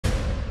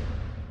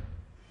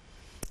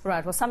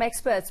Right. Well, some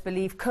experts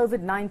believe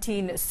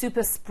COVID-19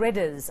 super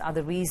spreaders are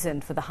the reason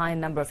for the high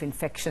number of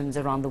infections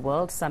around the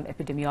world. Some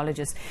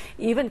epidemiologists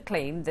even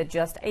claim that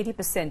just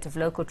 80% of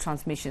local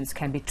transmissions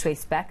can be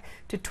traced back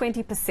to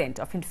 20%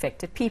 of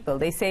infected people.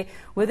 They say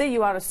whether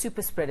you are a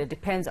super spreader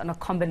depends on a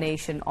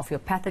combination of your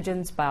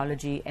pathogens,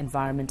 biology,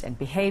 environment and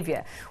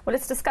behavior. Well,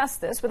 let's discuss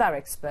this with our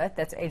expert.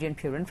 That's Adrian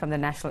Purin from the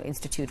National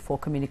Institute for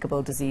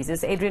Communicable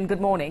Diseases. Adrian,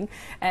 good morning.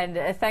 And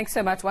thanks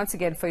so much once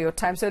again for your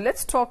time. So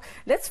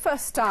let's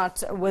first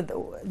start with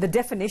the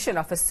definition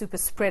of a super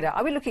spreader.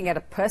 Are we looking at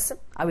a person?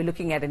 Are we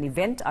looking at an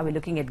event? Are we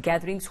looking at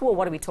gatherings? Who or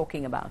what are we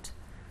talking about?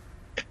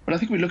 Well, I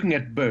think we're looking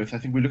at both. I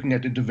think we're looking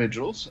at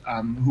individuals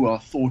who are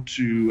thought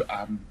to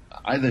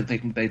either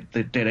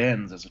they're dead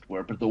ends, as it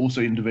were, but they're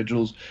also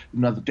individuals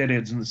who are dead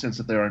ends in the sense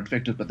that they are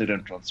infected but they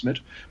don't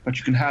transmit. But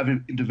you can have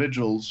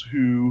individuals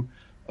who,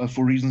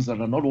 for reasons that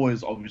are not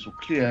always obvious or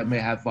clear, may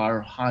have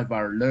high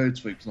viral loads,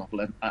 for example,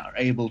 and are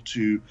able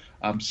to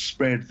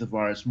spread the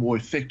virus more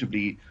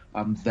effectively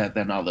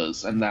than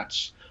others. And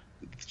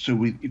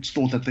it's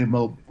thought that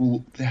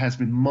there has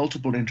been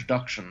multiple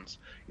introductions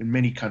in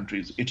many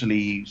countries,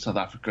 Italy, South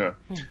Africa,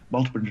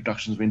 multiple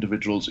introductions of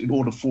individuals in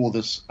order for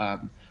this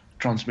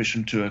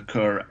transmission to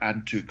occur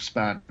and to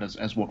expand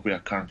as what we are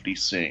currently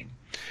seeing.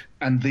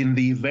 And then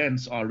the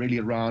events are really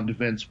around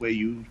events where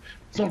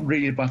it's not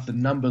really about the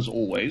numbers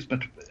always,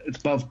 but it's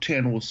above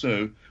 10 or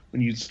so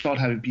when you start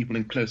having people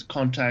in close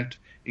contact,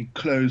 in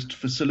closed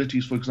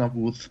facilities, for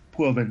example, with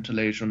poor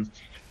ventilation,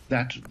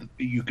 that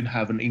you can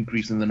have an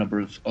increase in the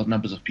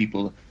numbers of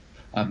people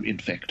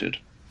infected.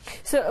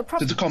 So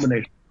it's a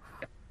combination.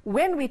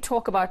 When we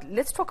talk about,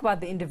 let's talk about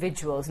the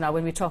individuals now.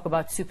 When we talk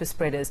about super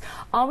spreaders,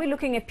 are we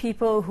looking at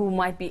people who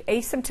might be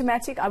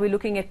asymptomatic? Are we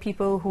looking at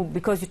people who,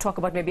 because you talk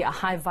about maybe a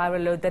high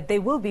viral load, that they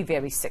will be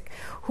very sick?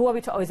 Who are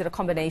we or is it a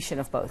combination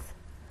of both?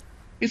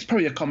 It's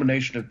probably a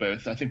combination of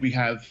both. I think we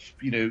have,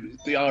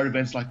 there are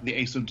events like the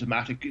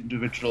asymptomatic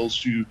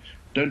individuals who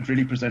don't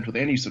really present with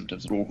any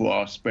symptoms at all, who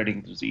are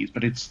spreading the disease.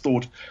 But it's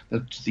thought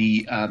that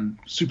the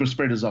super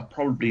spreaders are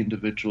probably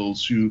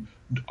individuals who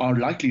are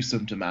likely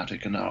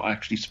symptomatic and are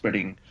actually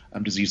spreading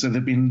disease. So there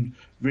have been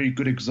very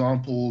good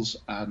examples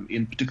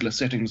in particular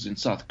settings in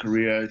South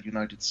Korea, the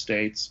United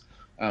States,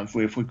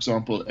 where, for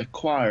example, a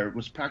choir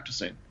was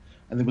practicing.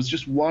 And there was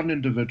just one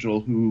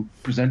individual who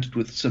presented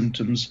with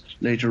symptoms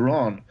later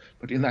on.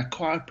 But in that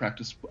choir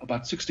practice,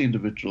 about 60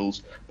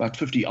 individuals, about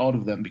 50 out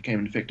of them became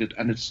infected.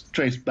 And it's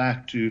traced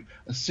back to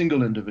a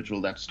single individual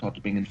that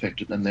started being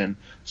infected and then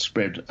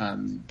spread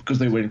because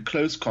they were in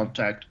close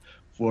contact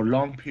for a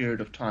long period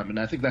of time. And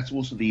I think that's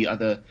also the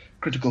other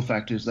critical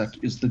factor is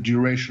the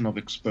duration of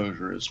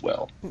exposure as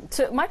well.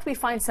 So might we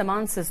find some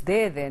answers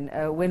there then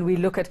when we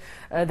look at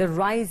the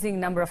rising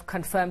number of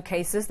confirmed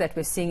cases that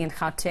we're seeing in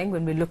Gauteng,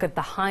 when we look at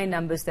the high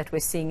numbers that we're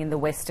seeing in the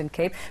Western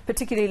Cape,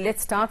 particularly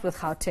let's start with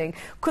Gauteng.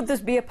 Could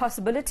this be a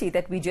possibility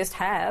that we just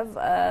have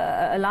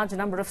a larger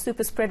number of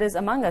super spreaders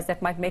among us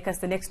that might make us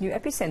the next new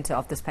epicenter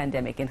of this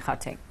pandemic in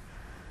Gauteng?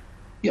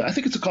 Yeah, I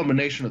think it's a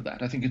combination of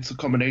that. I think it's a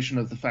combination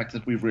of the fact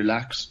that we've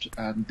relaxed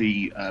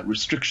the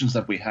restrictions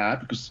that we had,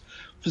 because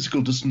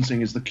physical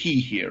distancing is the key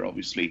here,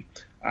 obviously,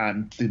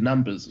 and the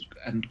numbers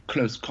and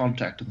close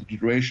contact and the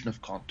duration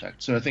of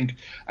contact. So I think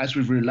as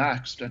we've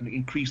relaxed and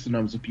increased the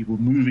numbers of people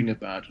moving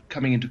about,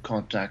 coming into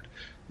contact,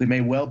 there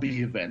may well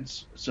be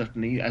events,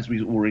 certainly, as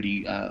we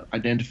already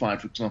identified,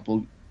 for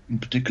example, in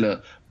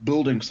particular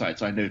building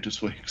sites, I noticed,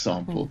 for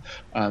example,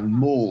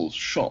 malls,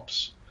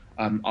 shops.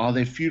 Are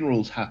there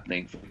funerals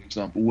happening, for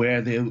example, where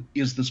there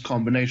is this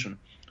combination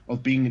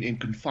of being in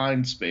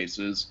confined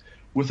spaces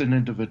with an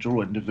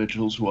individual or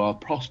individuals who are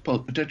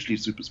potentially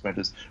super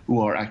spreaders who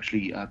are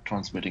actually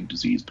transmitting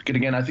disease? But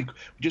again, I think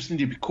we just need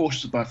to be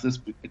cautious about this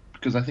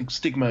because I think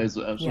stigma is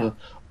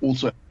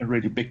also a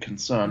really big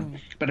concern.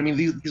 But I mean,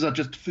 these are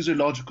just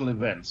physiological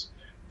events.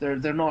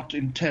 They're not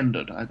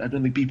intended. I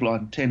don't think people are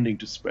intending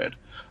to spread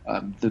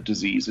the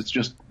disease. It's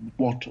just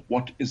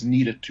what is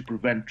needed to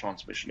prevent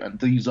transmission, and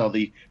these are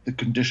the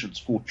conditions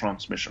for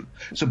transmission.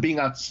 So being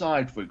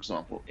outside, for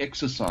example,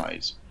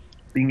 exercise,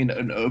 being in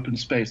an open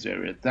space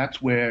area,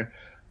 that's where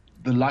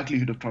the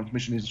likelihood of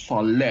transmission is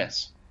far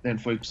less than,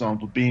 for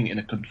example, being in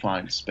a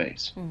confined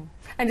space.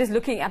 And just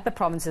looking at the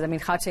provinces, I mean,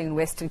 Gauteng and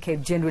Western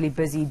Cape, generally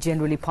busy,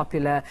 generally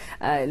popular,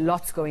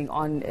 lots going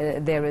on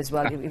there as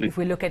well. If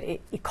we look at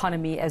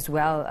economy as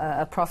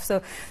well, Prof.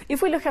 So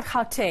if we look at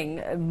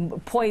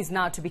Gauteng, poised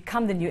now to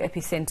become the new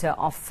epicenter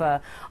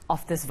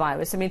of this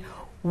virus, I mean,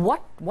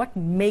 what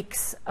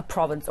makes a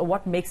province or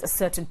what makes a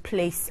certain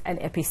place an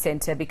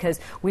epicenter? Because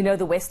we know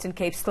the Western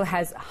Cape still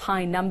has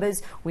high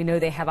numbers. We know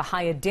they have a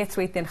higher death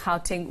rate than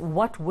Gauteng.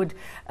 What would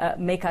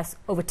make us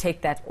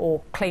overtake that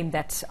or claim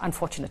that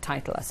unfortunate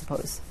title, I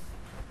suppose?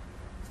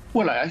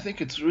 Well, I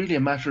think it's really a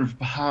matter of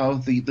how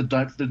the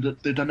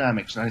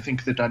dynamics. And I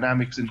think the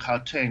dynamics in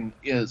Gauteng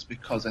is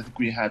because I think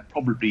we had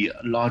probably a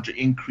larger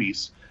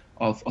increase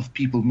of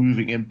people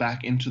moving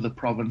back into the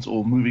province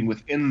or moving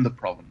within the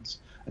province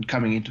and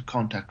coming into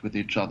contact with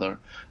each other.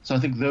 So I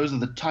think those are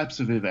the types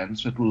of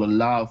events that will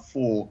allow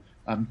for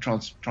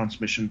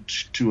transmission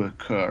to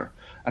occur.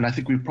 And I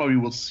think we probably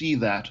will see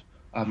that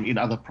in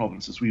other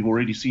provinces. We've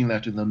already seen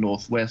that in the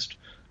Northwest.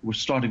 We're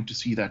starting to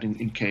see that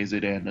in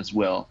KZN as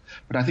well.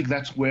 But I think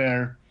that's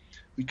where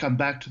we come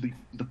back to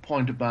the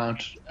point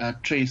about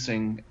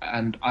tracing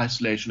and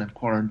isolation and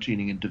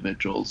quarantining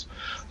individuals.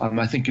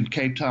 I think in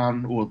Cape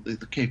Town or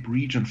the Cape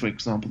region, for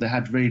example, they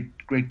had very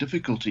great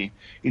difficulty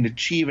in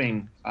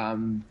achieving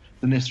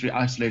the necessary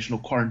isolation or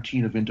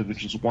quarantine of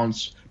individuals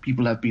once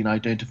people have been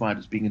identified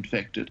as being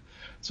infected.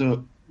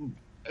 So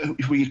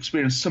if we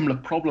experience similar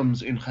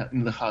problems in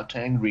the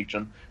Gauteng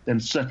region, then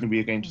certainly we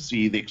are going to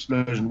see the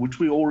explosion, which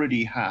we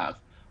already have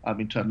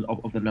in terms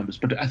of the numbers.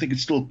 But I think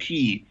it's still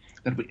key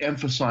that we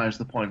emphasize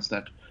the points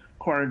that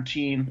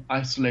quarantine,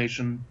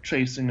 isolation,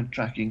 tracing and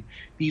tracking,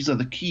 these are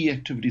the key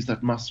activities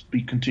that must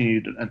be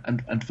continued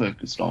and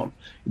focused on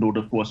in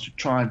order for us to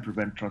try and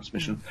prevent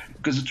transmission,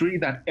 because it's really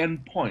that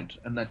end point,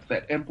 and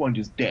that end point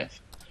is death.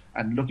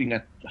 And looking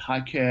at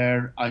high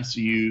care,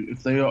 ICU,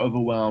 if they are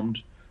overwhelmed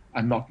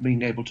and not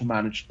being able to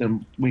manage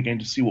them, we're going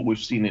to see what we've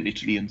seen in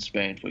Italy and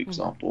Spain, for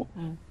example,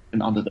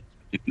 and under those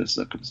particular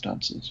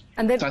circumstances.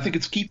 And then, so I think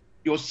it's keep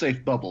your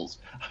safe bubbles.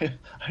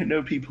 I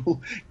know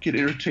people get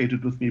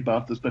irritated with me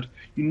about this, but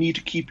you need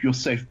to keep your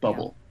safe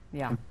bubble.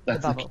 Yeah,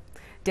 that's the bubble.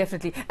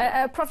 Definitely.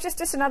 Prof,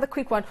 just another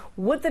quick one.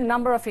 Would the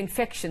number of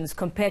infections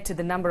compared to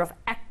the number of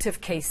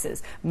active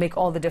cases make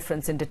all the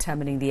difference in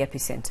determining the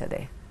epicenter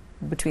there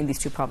between these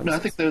two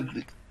provinces? No,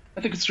 I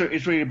think it's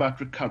really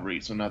about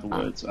recoveries, in other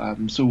words.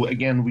 So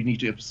again, we need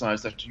to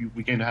emphasize that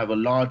we're going to have a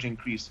large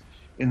increase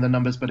in the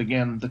numbers, but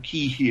again, the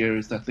key here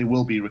is that there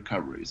will be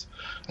recoveries.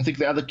 I think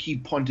the other key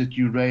point that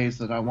you raised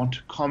that I want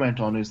to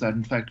comment on is that,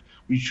 in fact,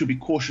 we should be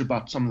cautious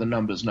about some of the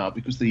numbers now,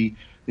 because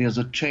there's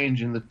a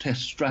change in the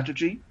test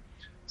strategy.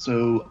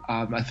 So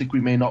I think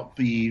we may not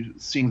be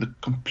seeing the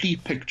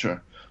complete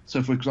picture.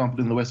 So, for example,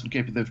 in the Western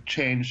Cape, they've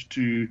changed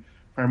to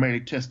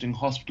primarily testing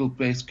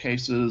hospital-based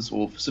cases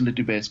or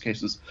facility-based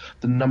cases.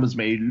 The numbers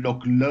may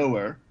look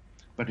lower,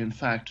 but in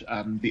fact,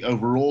 the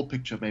overall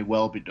picture may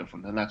well be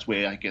different. And that's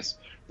where, I guess,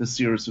 the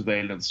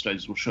serosurveillance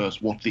studies will show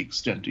us what the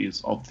extent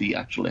is of the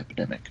actual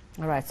epidemic.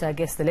 All right, so I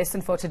guess the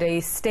lesson for today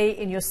is stay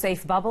in your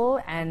safe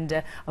bubble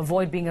and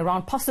avoid being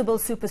around possible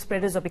super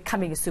spreaders or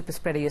becoming a super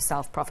spreader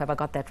yourself, Prof. Have I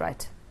got that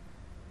right?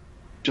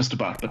 Just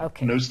about, but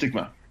okay. No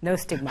stigma. No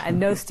stigma, and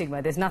no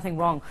stigma. There's nothing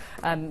wrong.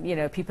 You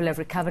know, people have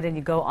recovered and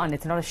you go on.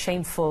 It's not a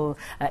shameful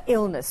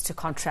illness to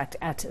contract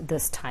at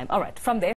this time. All right, from there.